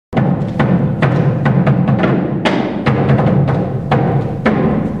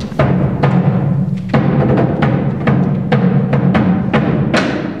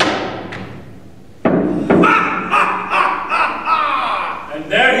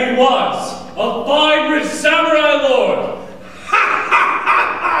was, a fine rich samurai lord. Ha ha ha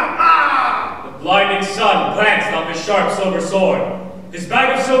ha ha! The blinding sun glanced off his sharp silver sword. His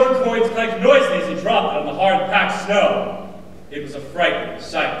bag of silver coins clanked noisily as he dropped it on the hard-packed snow. It was a frightening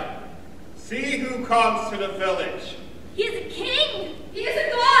sight. See who comes to the village. He is a king! He is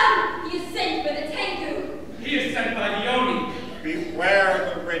a god! He is sent by the Tengu! He is sent by the Oni. Beware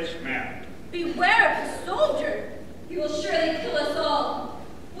of the rich man. Beware of the soldier! He will surely kill us all.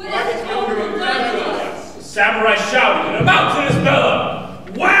 What What has will Kokoru you done do to to us? us? The samurai shouted, and a mountainous bellow.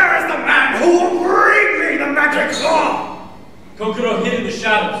 Where is the man who will bring me the magic cloth? Kokoro hid in the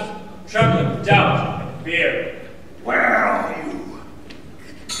shadows, trembling with doubt and fear. Where are you?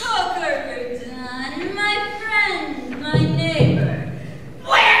 Kokoru-dan, my friend, my neighbor.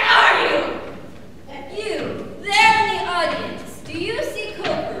 Where are you? You, there in the audience, do you see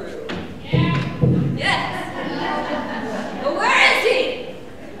Kokoru? Yeah. Yes. But where is he?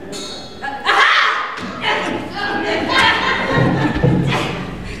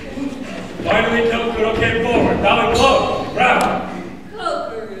 Finally, Kokoro came forward, bowing low to the ground.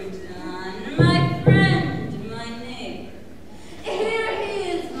 Kokoru-dan, my friend, my neighbor. Here he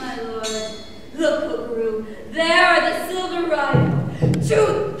is, my lord. Look, Kokoru, there are the silver rhino.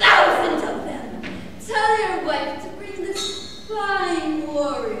 2,000 of them. Tell your wife to bring this fine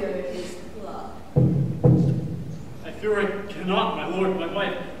warrior his cloth. I fear I cannot, my lord, my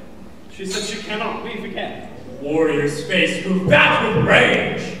wife. She said she cannot weave again. The warrior's face grew fat with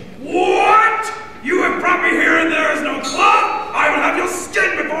rage. What? You have brought me here and there is no cloth? I will have your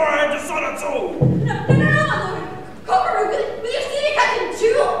skin before I have Dishonatsu! No, my lord. Kokoru, will you see me cut in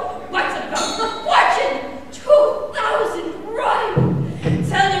two? What's about the fortune? 2,000 rhino.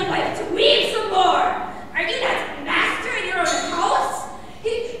 Tell your wife to weave some more. Are you not master in your own house?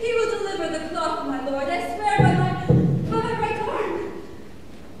 He will deliver the cloth, my lord. I swear by my right arm.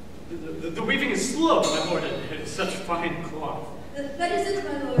 The weaving is slow, my lord. It is such fine cloth. That is it,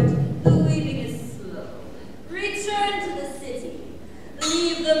 my lord. The weaving is slow. Return to the city.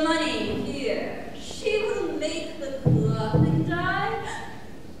 Leave the money here. She will make the cloth and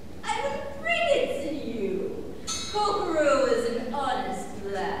I will bring it to you. Kokoru is an honest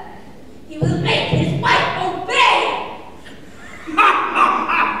lad. He will make his wife obey! Ha ha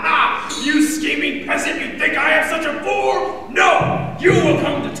ha ha! You scheming peasant, you think I am such a fool? No! You will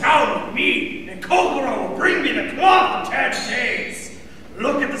come to town with me, and Kokoro will bring me the cloth in 10 days.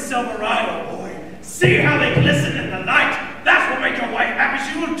 Look at the silver rhino, boy. See how they glisten in the light. That will make your wife happy.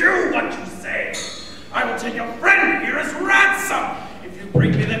 She will do what you say. I will take your friend here as ransom. If you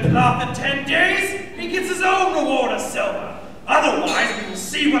bring me the cloth in 10 days, he gets his own reward of silver. Otherwise, we will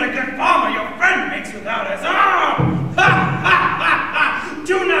see what a good farmer your friend makes without his arm. Ha!